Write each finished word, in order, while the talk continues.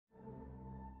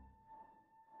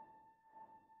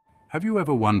Have you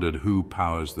ever wondered who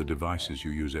powers the devices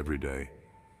you use every day?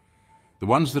 The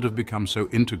ones that have become so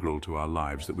integral to our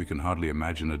lives that we can hardly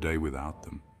imagine a day without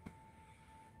them.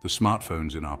 The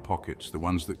smartphones in our pockets, the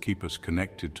ones that keep us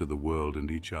connected to the world and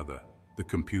each other. The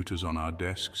computers on our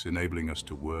desks, enabling us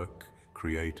to work,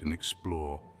 create, and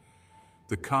explore.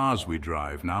 The cars we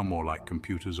drive, now more like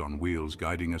computers on wheels,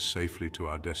 guiding us safely to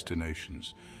our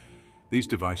destinations. These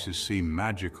devices seem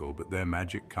magical, but their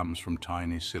magic comes from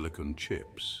tiny silicon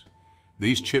chips.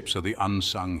 These chips are the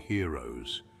unsung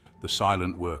heroes, the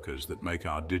silent workers that make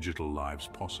our digital lives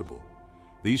possible.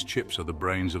 These chips are the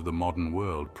brains of the modern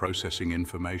world, processing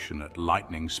information at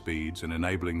lightning speeds and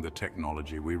enabling the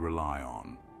technology we rely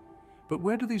on. But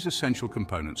where do these essential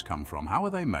components come from? How are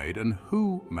they made, and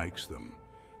who makes them?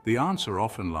 The answer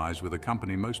often lies with a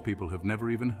company most people have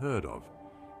never even heard of,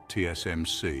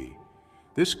 TSMC.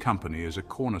 This company is a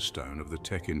cornerstone of the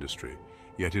tech industry,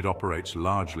 yet it operates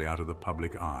largely out of the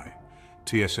public eye.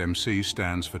 TSMC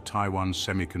stands for Taiwan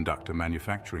Semiconductor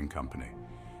Manufacturing Company.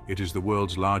 It is the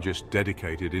world's largest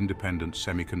dedicated independent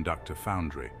semiconductor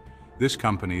foundry. This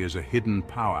company is a hidden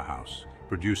powerhouse,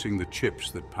 producing the chips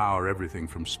that power everything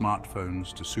from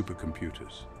smartphones to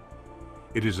supercomputers.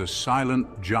 It is a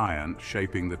silent giant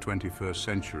shaping the 21st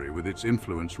century, with its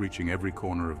influence reaching every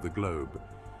corner of the globe.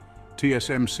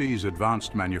 TSMC's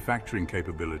advanced manufacturing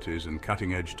capabilities and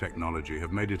cutting-edge technology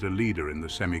have made it a leader in the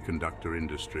semiconductor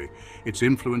industry. Its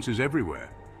influence is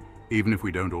everywhere, even if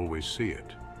we don't always see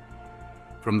it.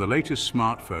 From the latest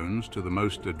smartphones to the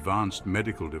most advanced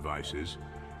medical devices,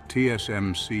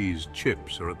 TSMC's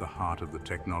chips are at the heart of the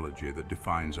technology that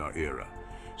defines our era.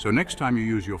 So next time you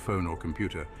use your phone or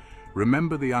computer,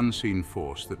 remember the unseen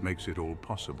force that makes it all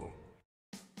possible.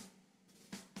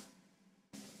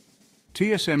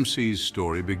 TSMC's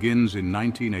story begins in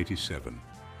 1987,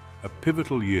 a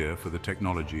pivotal year for the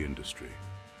technology industry.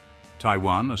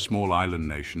 Taiwan, a small island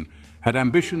nation, had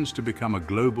ambitions to become a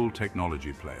global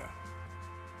technology player.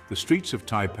 The streets of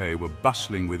Taipei were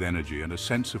bustling with energy and a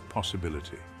sense of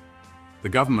possibility. The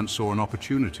government saw an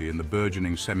opportunity in the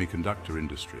burgeoning semiconductor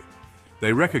industry.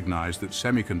 They recognized that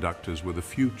semiconductors were the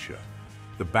future,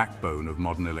 the backbone of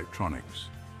modern electronics.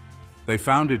 They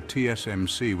founded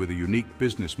TSMC with a unique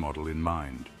business model in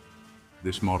mind.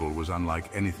 This model was unlike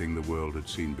anything the world had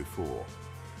seen before.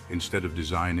 Instead of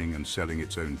designing and selling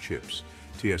its own chips,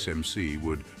 TSMC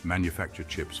would manufacture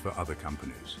chips for other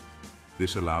companies.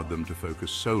 This allowed them to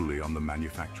focus solely on the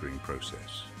manufacturing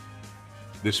process.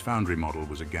 This foundry model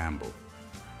was a gamble.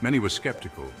 Many were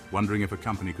skeptical, wondering if a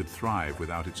company could thrive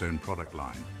without its own product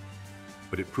line.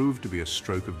 But it proved to be a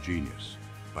stroke of genius.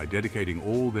 By dedicating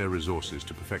all their resources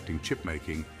to perfecting chip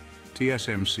making,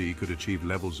 TSMC could achieve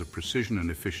levels of precision and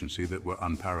efficiency that were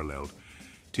unparalleled.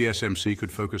 TSMC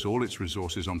could focus all its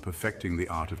resources on perfecting the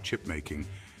art of chip making.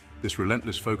 This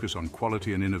relentless focus on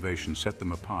quality and innovation set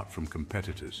them apart from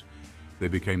competitors. They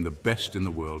became the best in the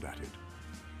world at it.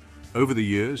 Over the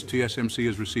years, TSMC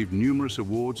has received numerous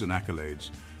awards and accolades,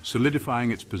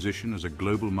 solidifying its position as a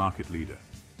global market leader.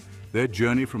 Their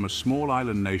journey from a small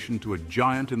island nation to a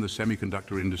giant in the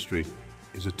semiconductor industry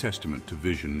is a testament to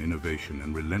vision, innovation,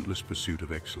 and relentless pursuit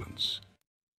of excellence.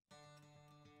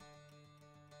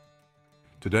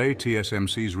 Today,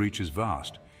 TSMC's reach is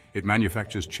vast. It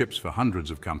manufactures chips for hundreds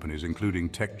of companies, including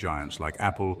tech giants like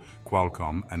Apple,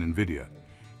 Qualcomm, and Nvidia.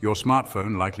 Your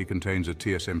smartphone likely contains a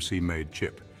TSMC-made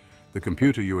chip. The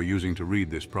computer you are using to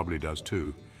read this probably does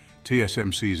too.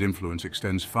 TSMC's influence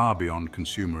extends far beyond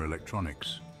consumer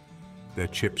electronics. Their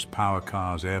chips power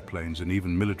cars, airplanes, and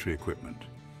even military equipment.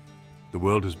 The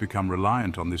world has become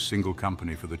reliant on this single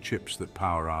company for the chips that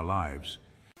power our lives.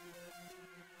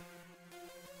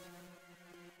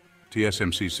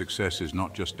 TSMC's success is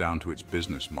not just down to its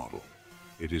business model.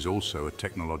 It is also a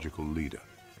technological leader.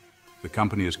 The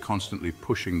company is constantly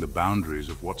pushing the boundaries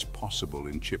of what's possible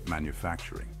in chip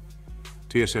manufacturing.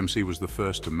 TSMC was the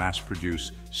first to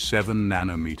mass-produce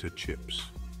 7-nanometer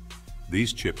chips.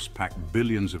 These chips pack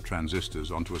billions of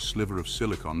transistors onto a sliver of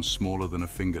silicon smaller than a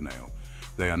fingernail.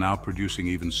 They are now producing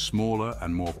even smaller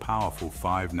and more powerful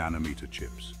 5-nanometer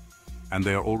chips. And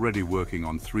they are already working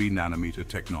on 3-nanometer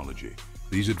technology.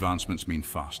 These advancements mean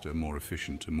faster, more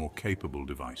efficient, and more capable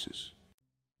devices.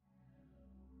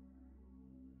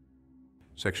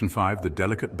 Section 5, the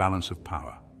delicate balance of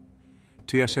power.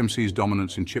 TSMC's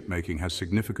dominance in chip making has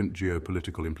significant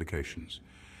geopolitical implications.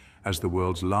 As the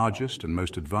world's largest and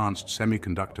most advanced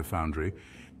semiconductor foundry,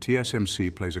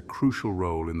 TSMC plays a crucial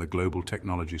role in the global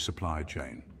technology supply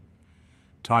chain.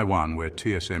 Taiwan, where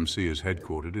TSMC is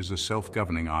headquartered, is a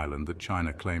self-governing island that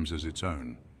China claims as its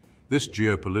own. This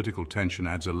geopolitical tension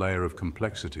adds a layer of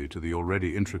complexity to the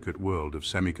already intricate world of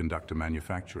semiconductor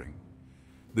manufacturing.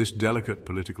 This delicate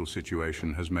political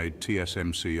situation has made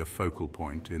TSMC a focal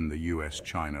point in the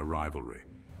US-China rivalry.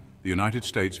 The United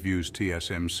States views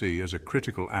TSMC as a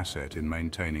critical asset in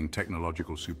maintaining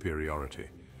technological superiority,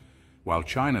 while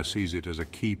China sees it as a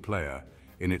key player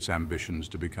in its ambitions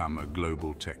to become a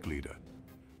global tech leader.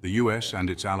 The US and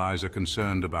its allies are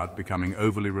concerned about becoming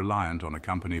overly reliant on a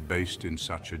company based in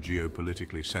such a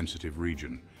geopolitically sensitive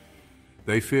region.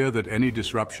 They fear that any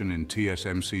disruption in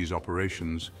TSMC's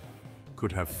operations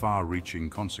could have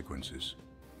far-reaching consequences.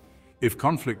 If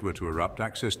conflict were to erupt,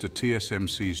 access to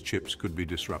TSMC's chips could be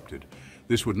disrupted.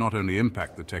 This would not only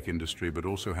impact the tech industry, but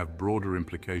also have broader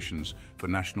implications for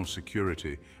national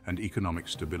security and economic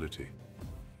stability.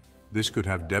 This could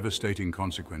have devastating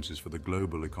consequences for the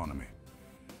global economy.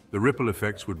 The ripple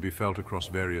effects would be felt across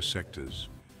various sectors,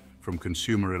 from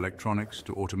consumer electronics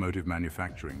to automotive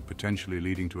manufacturing, potentially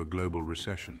leading to a global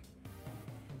recession.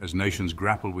 As nations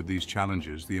grapple with these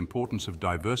challenges, the importance of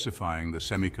diversifying the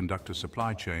semiconductor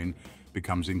supply chain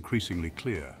becomes increasingly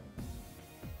clear.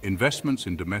 Investments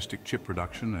in domestic chip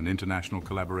production and international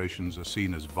collaborations are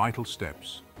seen as vital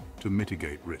steps to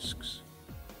mitigate risks.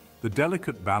 The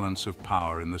delicate balance of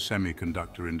power in the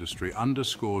semiconductor industry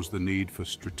underscores the need for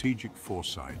strategic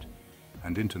foresight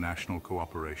and international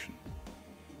cooperation.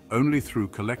 Only through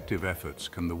collective efforts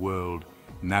can the world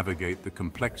navigate the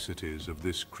complexities of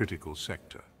this critical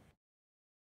sector.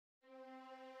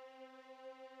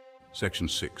 Section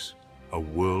 6. A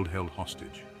world held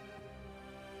hostage.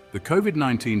 The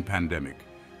COVID-19 pandemic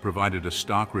provided a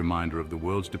stark reminder of the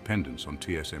world's dependence on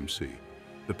TSMC.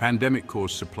 The pandemic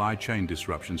caused supply chain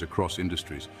disruptions across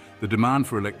industries. The demand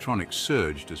for electronics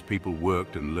surged as people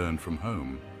worked and learned from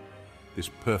home. This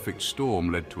perfect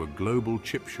storm led to a global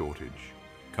chip shortage.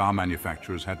 Car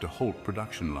manufacturers had to halt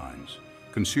production lines.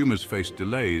 Consumers faced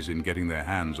delays in getting their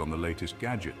hands on the latest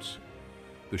gadgets.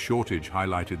 The shortage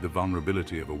highlighted the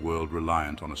vulnerability of a world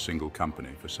reliant on a single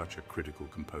company for such a critical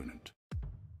component.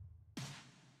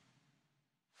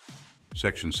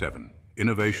 Section 7.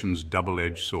 Innovation's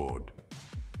double-edged sword.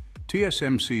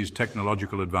 TSMC's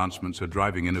technological advancements are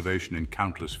driving innovation in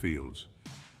countless fields.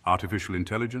 Artificial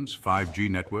intelligence, 5G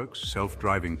networks,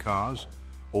 self-driving cars,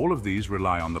 all of these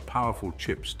rely on the powerful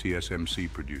chips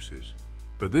TSMC produces.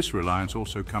 But this reliance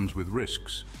also comes with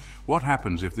risks. What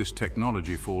happens if this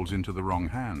technology falls into the wrong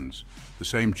hands? The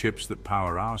same chips that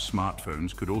power our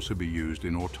smartphones could also be used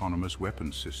in autonomous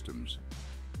weapons systems.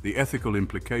 The ethical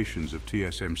implications of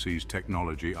TSMC's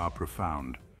technology are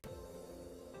profound.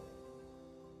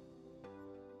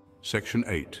 Section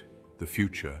 8. The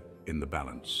future in the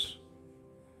balance.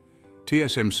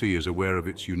 TSMC is aware of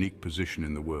its unique position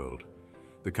in the world.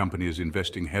 The company is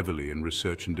investing heavily in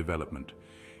research and development.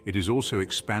 It is also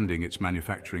expanding its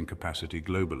manufacturing capacity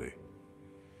globally.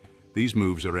 These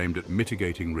moves are aimed at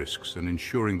mitigating risks and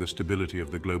ensuring the stability of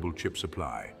the global chip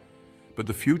supply. But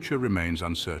the future remains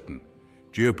uncertain.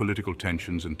 Geopolitical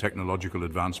tensions and technological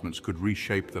advancements could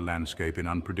reshape the landscape in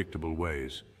unpredictable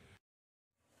ways.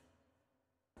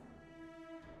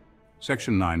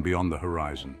 Section 9. Beyond the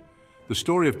horizon. The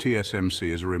story of TSMC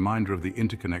is a reminder of the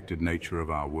interconnected nature of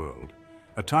our world.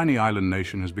 A tiny island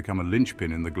nation has become a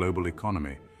linchpin in the global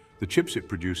economy. The chips it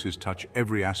produces touch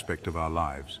every aspect of our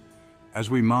lives.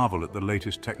 As we marvel at the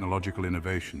latest technological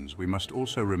innovations, we must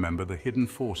also remember the hidden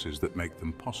forces that make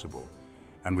them possible,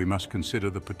 and we must consider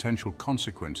the potential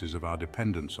consequences of our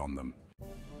dependence on them.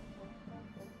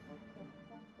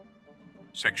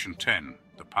 Section 10.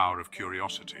 The power of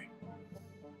curiosity.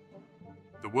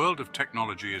 The world of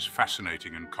technology is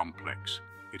fascinating and complex.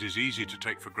 It is easy to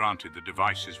take for granted the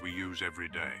devices we use every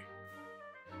day.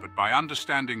 But by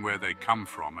understanding where they come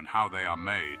from and how they are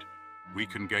made, we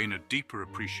can gain a deeper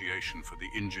appreciation for the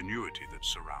ingenuity that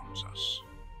surrounds us.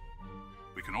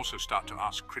 We can also start to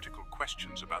ask critical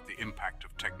questions about the impact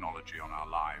of technology on our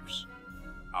lives,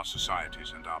 our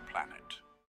societies, and our planet.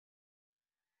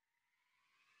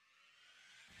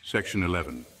 Section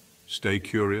 11. Stay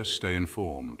curious, stay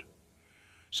informed.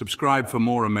 Subscribe for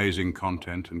more amazing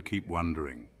content and keep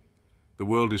wondering. The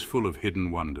world is full of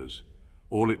hidden wonders.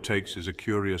 All it takes is a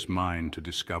curious mind to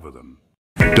discover them.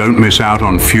 Don't miss out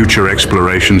on future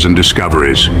explorations and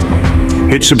discoveries.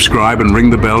 Hit subscribe and ring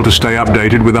the bell to stay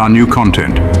updated with our new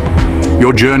content.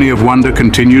 Your journey of wonder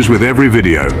continues with every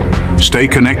video. Stay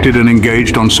connected and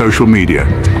engaged on social media.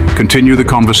 Continue the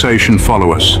conversation,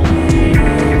 follow us.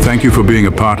 Thank you for being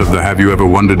a part of the Have You Ever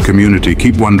Wondered community.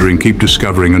 Keep wondering, keep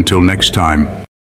discovering. Until next time.